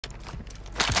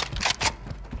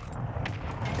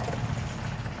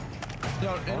Yo,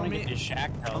 I me.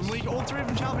 I'm weak. All three of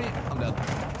them shot me. I'm dead.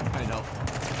 I need help.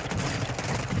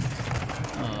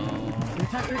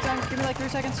 Give me time. Give me like 3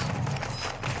 seconds.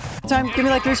 Give me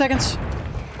like 3 seconds.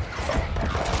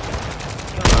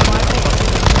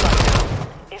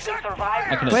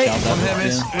 Wait. One hit,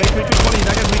 miss. Wait, 20.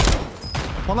 That guy's weak.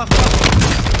 One left.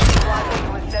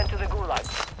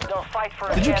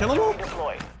 Did you kill him all?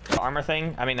 The armor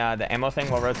thing, I mean, the ammo thing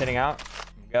while rotating out.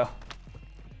 Go.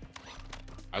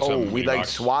 Oh, we like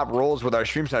swap roles with our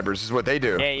stream snipers. This is what they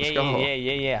do.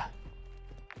 Yeah.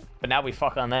 But now we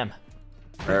fuck on them.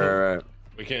 Alright.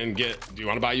 We can get. Do you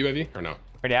want to buy UAV or no?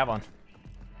 Already have one.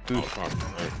 Oh, fuck.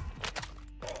 Right.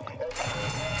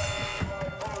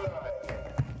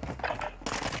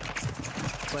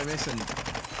 Play Mason.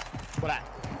 What at?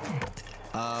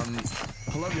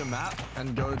 Pull up your map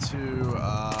and go to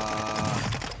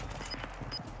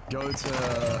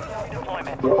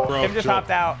Bro, Tim just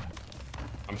hopped out.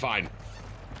 I'm fine.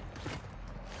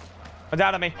 What's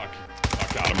out of me?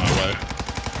 Fuck out of my way.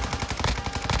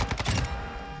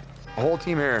 The whole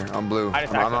team here on blue. I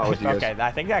just I'm not with you guys. Okay,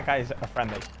 I think that guy's a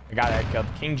friendly. The guy that killed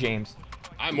King James.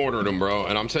 I mortared him, bro,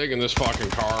 and I'm taking this fucking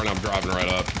car and I'm driving right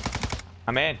up.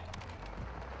 I'm in.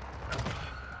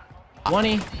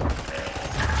 20.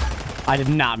 I did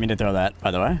not mean to throw that,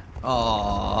 by the way.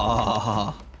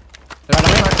 Oh.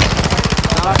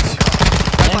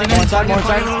 More inside.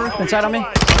 Inside on me.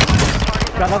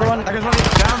 Got another one. That guy's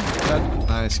down.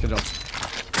 Nice, good job.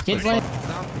 Kids land.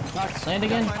 Land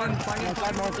again. More inside.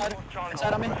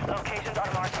 Inside on me. Got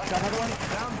another one.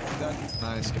 Down.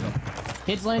 Nice, good job.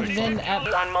 Kids landed in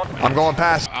at. I'm going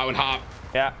past. I would hop.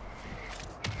 Yeah.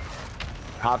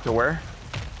 Hop to where?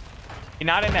 He's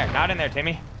not in there. Not in there,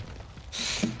 Timmy.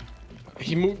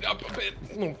 He moved up a bit.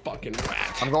 Little fucking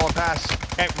rat. I'm going past.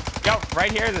 Okay, yo,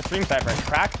 right here is a stream sniper.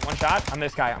 Cracked. One shot. I'm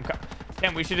this guy.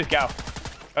 Tim, we should just go.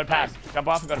 Go to pass. Jump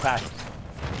off and go to pass.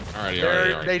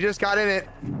 Alrighty. They just got in it.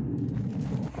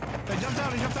 They jumped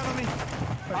out. He jumped out on me.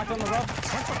 Knocked on the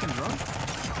roof. I'm fucking drunk.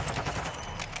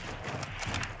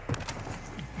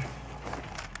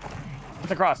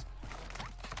 It's across.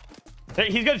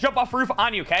 He's gonna jump off roof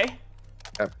on you, okay?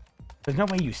 Yep. There's no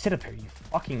way you sit up here, you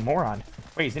fucking moron.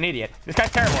 Wait, he's an idiot. This guy's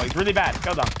terrible. He's really bad.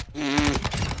 Kill them.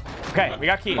 Okay, we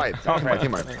got key. My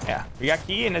team wipe. Yeah, we got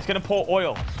key, and it's gonna pull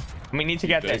oil. And we need to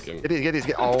get this. Get these.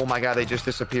 Oh my god, they just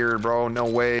disappeared, bro. No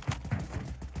way.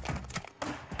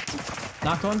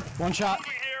 Knocked one. One shot.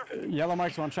 Yellow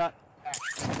marks. One shot.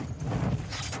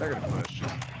 They're gonna push.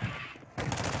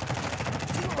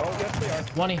 Oh, yes, they are.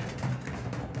 20.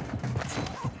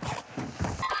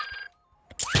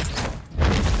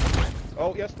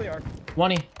 Oh, yes, they are.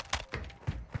 20.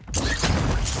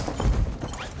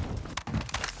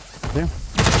 Yeah.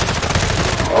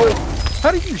 Oh,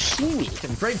 how did you see me?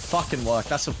 Great fucking luck.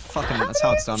 That's how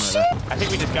it's done right there. I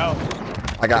think we just go.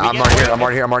 I'm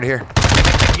already here.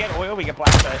 We get oil, we get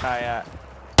blasted by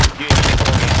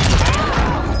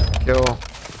Kill.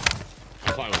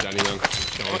 I'm fine with Danny,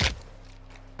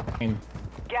 man.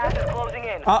 Gas is closing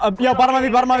in. Yo, bottom of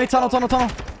me, tunnel.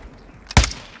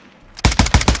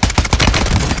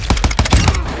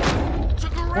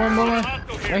 One more.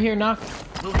 Right here, knock.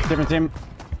 Different team.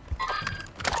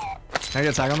 Can I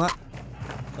get a tag on that?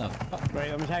 Oh. Wait,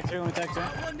 let me tag two. One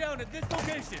down at this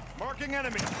location. Marking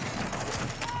enemy.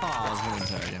 Oh, I was going to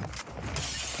tag again.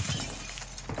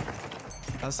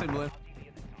 That's the blue.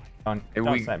 Don't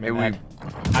snipe me in the head.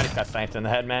 I just got sniped in the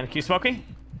head, man. Can you smoke me?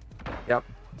 Yep.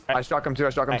 Right. I struck him too.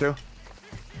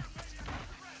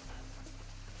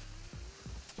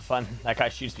 Fun. That guy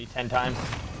shoots me 10 times.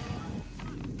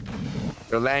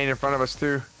 They're laying in front of us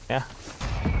too. Yeah.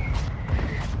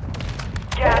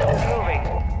 Gas is moving.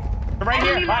 They're right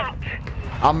here. Bye.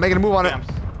 I'm making a move on it.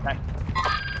 Okay.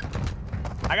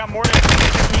 I got more than 15,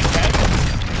 okay?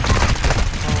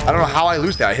 I don't know how I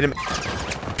lose that. I hit him.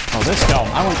 Oh, this guy.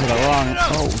 I went to the wrong.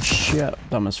 Oh, shit.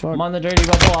 Dumb as fuck. I'm on the dirty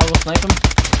bubble. I will snipe him.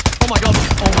 Oh my god.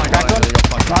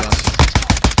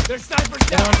 There's snipers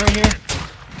down. Right here.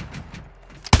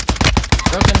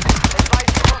 Broken.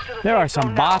 There are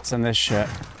some bots in this shit.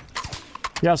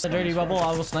 Yes. The dirty bubble.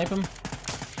 I will snipe him.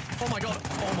 Oh my god.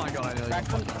 I nearly got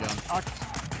fucking gun.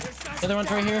 The other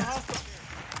one's right here.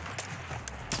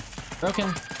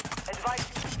 Broken.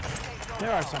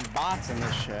 There are some bots in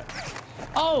this shit.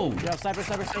 Oh! Yo, sniper.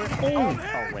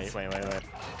 Oh, wait.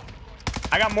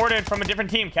 I got mortared from a different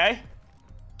team, okay?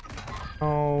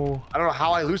 Oh. I don't know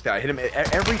how I lose that. I hit him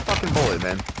every fucking bullet,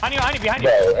 man. On you, behind you.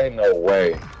 No, ain't no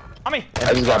way. On me.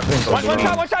 I just got pinned.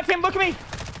 One shot, Tim. Look at me.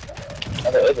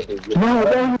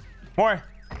 No. More.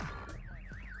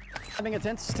 Having a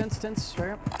tense,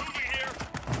 right up.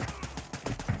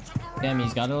 Damn,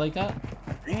 he's got it like that?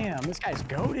 Damn, this guy's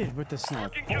goated with the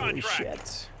snipe. Holy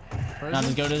shit. Not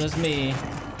as goated as me.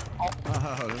 Oh,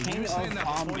 you were saying that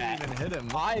before you even hit him.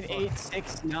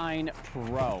 5869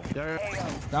 Pro.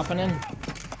 Dropping in.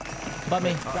 Butt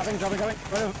me. Dropping.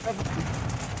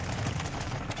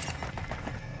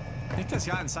 I think this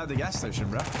guy inside the gas station,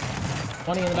 bro.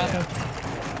 20 in the bathroom. I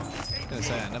was gonna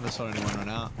say, I never saw anyone run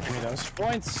out. Give me those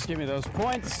points. Give me those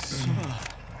points.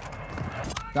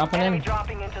 Dropping in.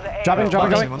 Dropping into the AO.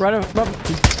 Dropping. Right over.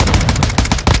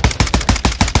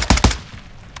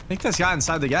 I think this guy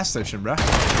inside the gas station, bro. I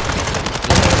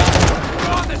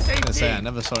was gonna say, I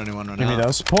never saw anyone run out. Give me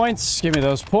those points. Give me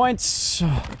those points.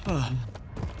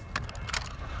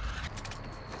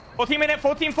 Full team in it.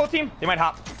 Full team. They might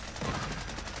hop.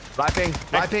 Live ping.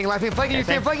 Flanking you,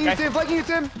 Tim. Flanking you,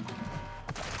 Tim.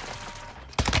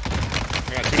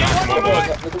 Yeah.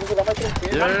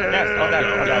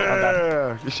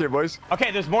 Good shit, boys.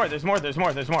 Okay, there's more. Okay,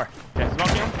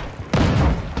 smoking him.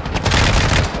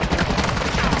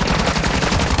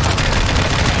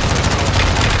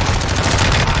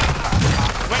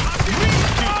 Wait, dude, the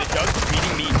Doug's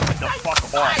beating me the fuck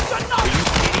off. Are you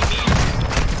kidding me?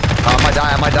 I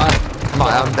might die. Come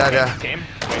on, I'm dead. Tim?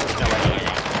 Wait, no,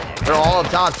 They're all up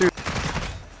top, too.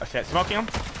 oh shit, smoking him.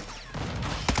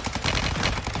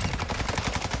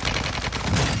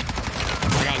 I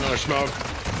got another smoke.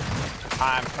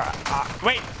 I'm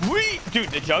trying. Wait, dude,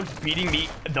 the Jug's beating me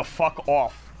the fuck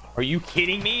off. Are you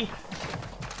kidding me?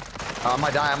 I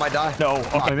might die. No.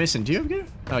 Oh, Okay. Mason, do you have gear?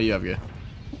 Oh, you have gear.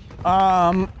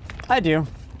 I do.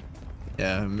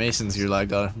 Yeah, Mason's your leg,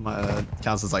 though.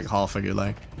 Counts as like half of your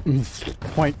leg.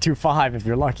 0.25 if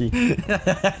you're lucky.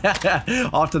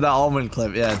 After that almond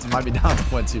clip, yeah, it might be down to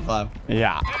 0.25.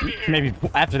 Yeah, maybe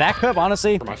after that clip,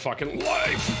 honestly. For my fucking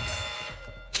life.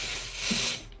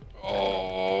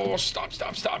 Oh, stop,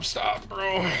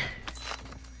 bro. You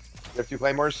have a few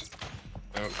claymores?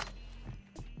 Oh.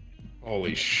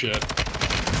 Holy shit.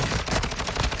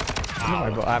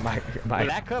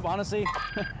 That clip, honestly.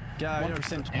 Yeah,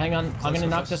 1%. Hang on. I'm gonna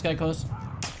knock this guy close.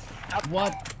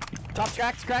 What? Top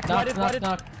tracks, cracked, Knock.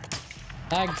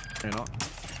 Tag. You're not.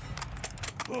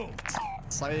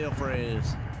 Say your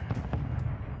phrase.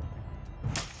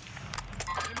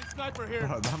 Sniper here.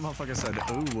 Bro, that motherfucker said,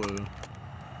 ooh.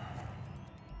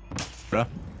 Bro.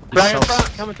 Right in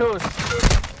front, coming to us.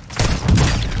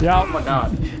 Yeah. Oh my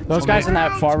god. Those guys in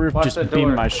that far roof Watch just the beamed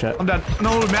door. my shit. I'm dead.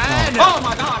 No, man. Oh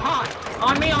my god, hi!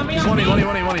 On me. He's 1 Yeah.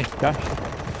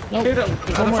 Nope. Shoot him. At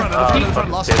the front.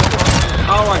 Lost it.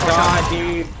 Oh my god,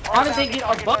 dude. How did they get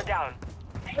a butt? Down.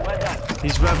 Well done.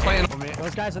 He's playing on me.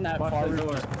 Those guys in that far roof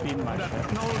just beamed my shit.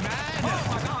 No, man. Oh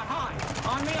my god, hi!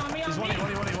 On me. He's 1.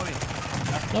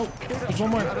 Nope. There's one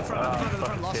more. At the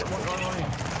front. Lost it. One.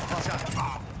 Last guy.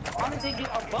 How did they get a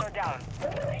butt? Down.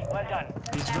 Well done.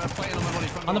 He's playing on my body.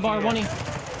 On the bar, 1. Nice.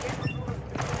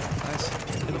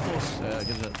 Hit the force.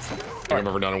 Give it. I've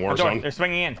ever done a They're Warzone.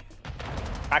 swinging in.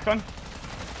 Back one.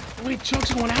 Wait,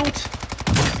 Jug's going out.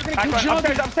 Back one.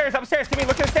 Upstairs. Timmy,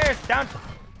 look at the stairs. Down.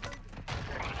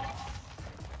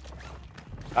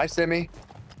 Nice, Timmy.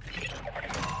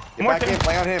 Get More back Tim. in.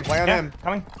 Play on him.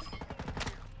 Coming.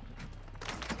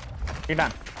 You're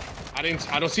done. I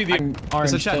don't see the. Orange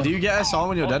So, chat, still. do you get us on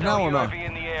when you're dead now or no? UAV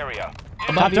in the area.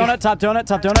 Above you. Top donut.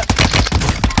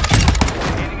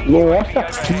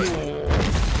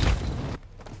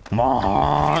 Come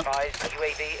on. Advised,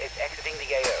 UAV is exiting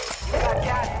the AO. You got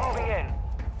gas moving in.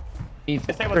 Beef.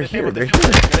 They're here. They're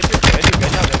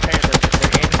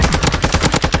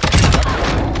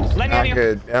Not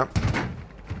good. Yeah.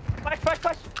 Flash.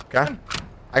 Okay.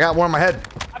 I got one on my head.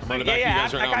 Running back, you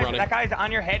guys are now running. That guy's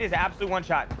on your head is an absolute one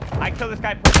shot. I kill this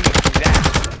guy pushing me through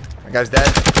that. That guy's dead.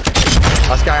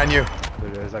 Last guy on you.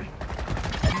 I'm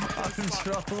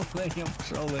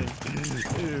trolling.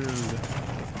 Dude.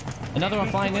 Another one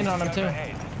flying in on him too.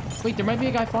 Wait, there might be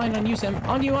a guy flying on you, Sam.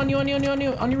 On you, on your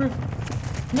roof.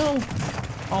 No.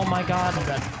 Oh my god. I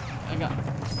got.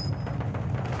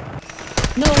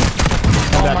 No.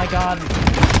 Oh my god.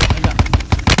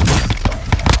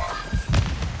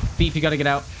 Beef, you gotta get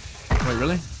out. Wait,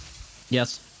 really?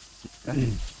 Yes.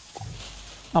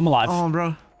 I'm alive. Oh,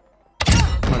 bro.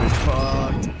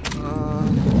 Fucked.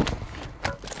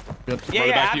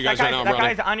 Yeah, you guys right now, that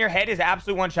running. guy's on your head is an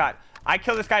absolute one shot. I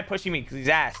kill this guy pushing me because he's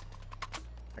ass.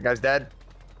 That guy's dead.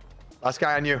 Last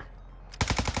guy on you.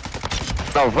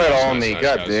 Oh, right on me. Nice,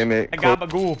 God guys. damn it. I got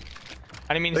Bagul.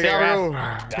 I didn't mean to say your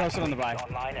ass. Close on the buy.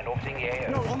 Online and opening the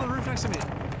AO. No, on the roof next to me.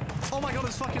 Oh my god,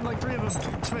 there's fucking like 3 of them.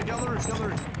 Smith, get on the roof,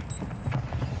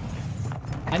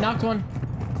 I knocked one.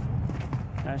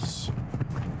 Nice.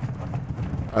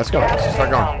 Let's go. Let's start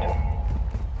going.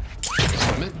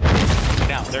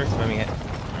 Now they're swimming it.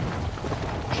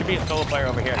 should be a solo player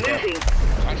over here.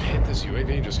 I'd hit this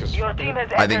UAV just because.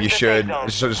 I think you should,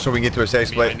 so we can get to a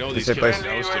safe place. I know these Safe kids place.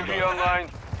 are roasted, bro. On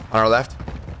our left.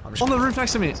 On the roof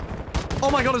next to me.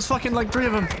 Oh my god, there's fucking like 3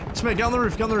 of them. Smith, get on the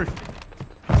roof, get on the roof.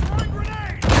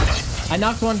 I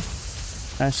knocked one.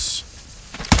 Nice.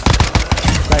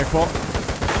 Very cool.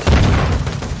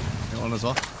 Got one as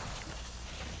well.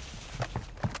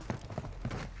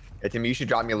 Hey, Timmy, you should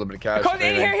drop me a little bit of cash. Close,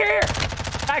 here.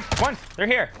 Tag, once. They're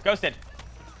here. Ghosted.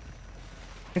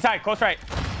 Inside, close right.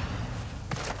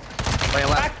 Playing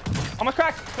left. Crack. Almost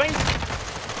cracked. Swing.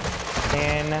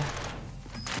 And...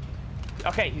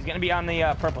 Okay, he's gonna be on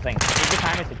the purple thing. Take the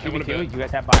time, it's a 2v2. You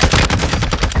guys have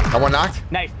fire. Got one knocked?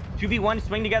 Nice. 2v1,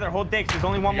 swing together, hold dicks. There's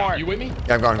only one more. You with me?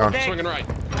 Yeah, I'm gone. Dicks. Swinging right.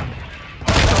 On him.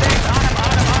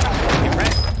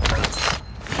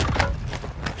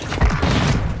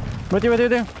 Get With you.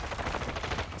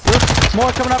 Roof.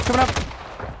 More coming up.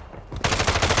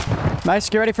 Nice,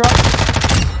 get ready for up.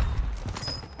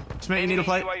 Smith, you need a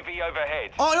plate. UAV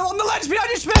overhead. Oh, you're on the ledge behind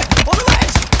you, Smith! On the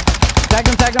ledge!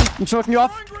 Tag them. I'm choking you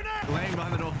off. Laying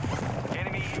behind the door.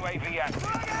 Enemy UAV active.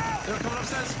 They're coming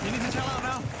upstairs. You need to chill out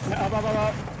now. Yeah,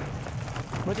 up.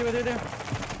 With you.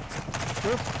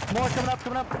 Roof. More coming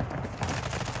up.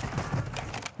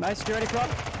 Nice, get ready for up.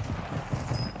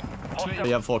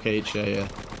 You have 4k each, yeah.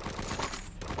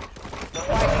 The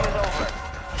fighting is over.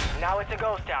 Now it's a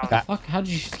ghost town. Fuck, how did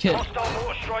you just get... Hostile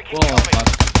mortar strike Whoa, incoming. fuck.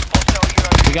 Hostile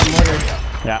UAV. We got murdered.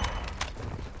 Yeah.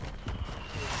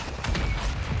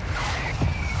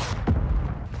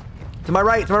 To my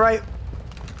right.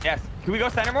 Yes. Can we go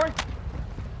center more?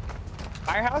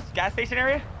 Firehouse? Gas station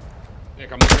area?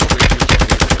 Nick, I'm looking over here.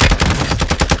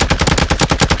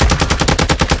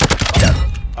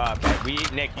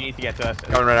 Nick, you need to get to us.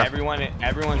 Coming right now.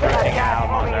 Everyone's rotating out.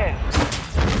 Coming in.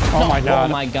 Oh my god.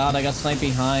 Oh my god, I got sniped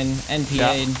behind.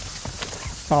 NPA'd.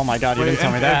 Oh my god, you didn't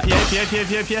tell me that. PA.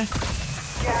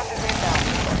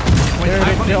 Dude,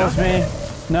 it kills me.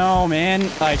 No, man.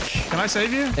 Like, Can I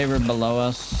save you? They were below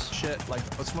us. Shit, like,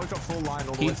 let's smoke up full line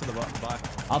all the way to the bottom. Bye.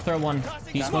 I'll throw one.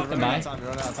 He smoked the buy. You're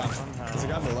running out of time. There's a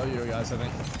guy below you guys, I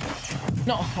think.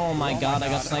 No, oh my god, I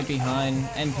got sniped behind.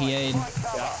 NPA'd.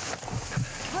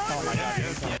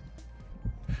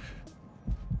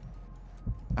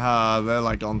 They're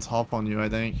like on top on you, I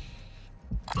think.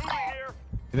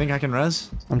 You think I can res?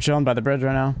 I'm chilling by the bridge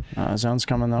right now. Zone's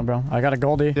coming though, bro. I got a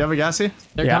Goldie. Do you have a gassy?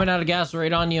 They're coming out of gas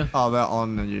right on you. Oh, they're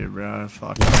on you, bro.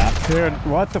 Fuck. Dude,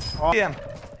 what the fuck? Yeah.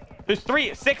 There's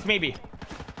 6 maybe.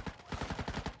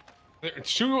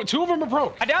 Two of them are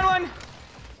broke. I down one.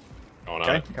 Going on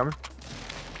Okay, it. coming.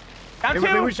 Down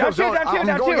Maybe we should down two.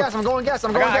 I'm going gas. I'm going gas.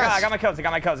 I got my kills. I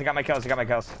got my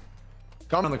kills.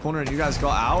 Got on the corner and you guys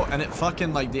got out, and it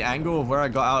fucking, like, the angle of where I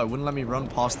got out, it wouldn't let me run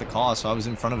past the car, so I was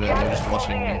in front of it and they were just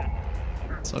watching me.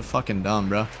 So fucking dumb,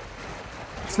 bro.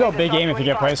 Still a big game if you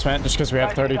get placement, just because we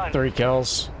have 33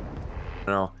 kills.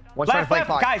 No. Left,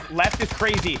 guys. Left is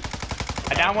crazy.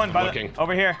 I down one, brother.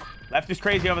 Over here. Left is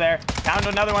crazy over there. Down to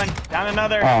another one. Down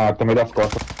another.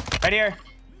 Right here.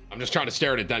 I'm just trying to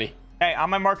stare at it, Denny. Hey, on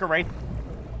my marker right.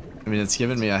 I mean, it's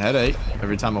giving me a headache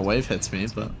every time a wave hits me,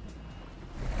 but...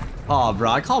 Oh, bro,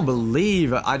 I can't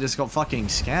believe I just got fucking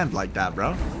scammed like that,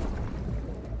 bro.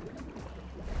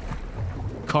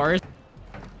 Cars.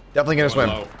 Definitely gonna swim.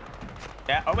 Low.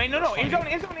 Yeah. Oh, wait, no. In zone.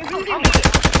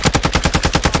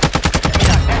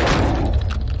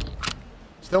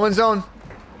 Still in zone.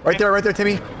 Right there,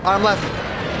 Timmy. Bottom left.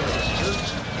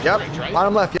 Yep. Right.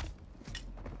 Bottom left. Yep.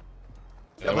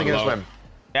 Yeah, Definitely gonna low. swim.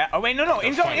 Yeah. Oh, wait, no.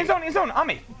 In zone. On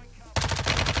me.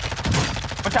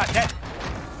 One shot. Dead.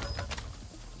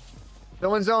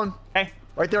 Still in zone. Hey.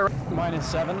 Right there.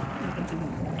 -7.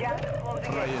 Gas is closing What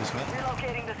about in. you, Smith?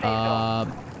 Relocating the safe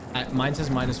zone. Mine says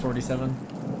 -47.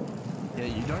 Yeah,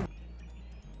 you don't.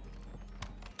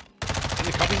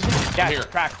 Yeah. Here.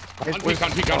 Crack. On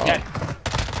peak. Dead.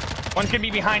 One's gonna be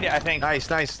behind it, I think. Nice.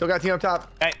 Still got a team up top.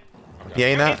 Hey. Yeah,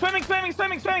 ain't that? Swimming.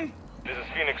 This is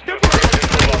Phoenix 2.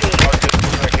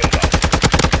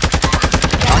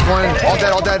 One. All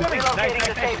dead. Nice.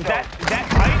 Is that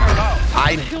high or low?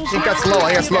 I think that's low.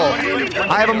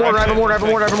 I have a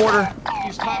mortar.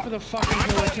 He's top of the fucking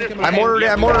hill. I can't get my I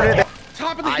mortared it.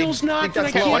 Top of the hill's knocked and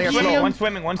I that's low. can't get Slow. him. One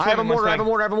swimming. I have a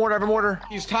mortar.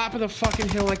 He's top of the fucking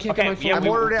hill. I can't Okay, get my yeah, I fucking...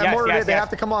 mortared it. Yes. They have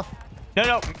to come off.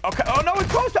 No. Okay. Oh no,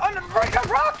 it's close to under right on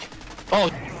rock. Oh,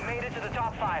 You made it to the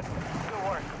top 5. Good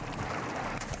work.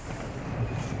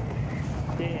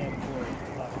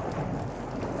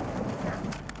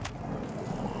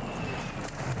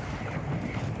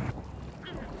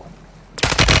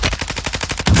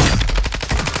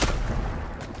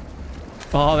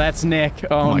 Oh, that's Nick.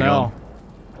 Oh, my no.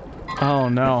 Oh,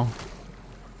 no.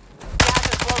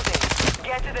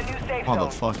 the new safe Oh, the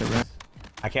zone. fuck, man.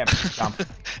 I can't jump.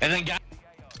 And then got.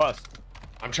 Close.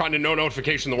 I'm trying to no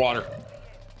notification in the water.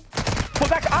 Pull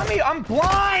back on me. I'm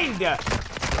blind.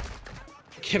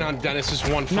 Get on Dennis. Just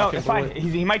one fucking. No, it's fine.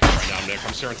 He might. Right now, Nick.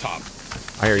 I'm staring top.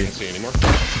 I hear you. Can't see anymore.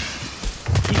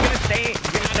 He's gonna stay. He's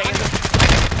gonna stay in the.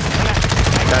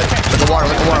 Guys, look at water,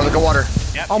 look at water, look at water.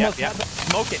 Yep, Almost. Yep.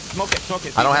 Smoke it. Smoke it. Smoke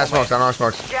it. I don't have smokes, I don't have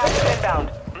smokes. Gas is inbound.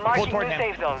 Marking toward new him.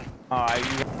 safe zone.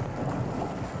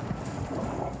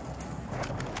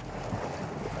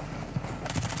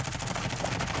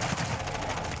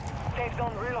 Safe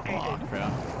zone relocated. Fuck, bro.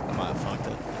 I might have fucked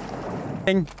it.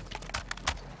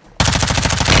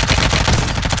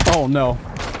 Oh no.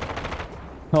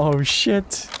 Oh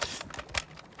shit.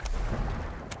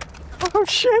 Oh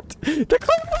shit. The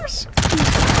climbers.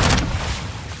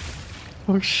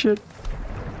 Oh shit.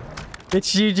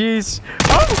 It's GG's.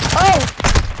 Oh!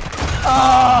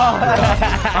 Oh!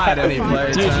 I didn't even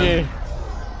play it. GG.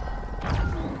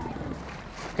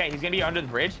 Okay, he's gonna be under the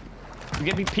bridge. He's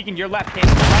gonna be peeking your left, kid.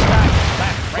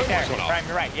 Left, right there. Right,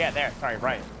 you're right. Yeah, there. Sorry,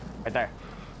 right there.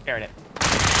 Scared it.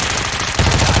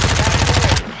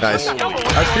 Nice. That's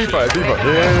FIFA, that's FIFA.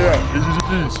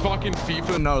 Yeah. It's fucking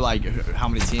FIFA. Know like how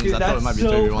many teams? Dude, I thought it might be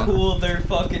 3v1. Cool, their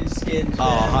fucking skins.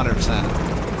 Oh,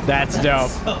 100%. That's dope.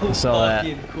 So So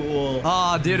fucking cool.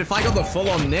 Oh, dude, if I got the full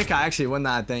on Nick, I actually win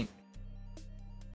that, I think.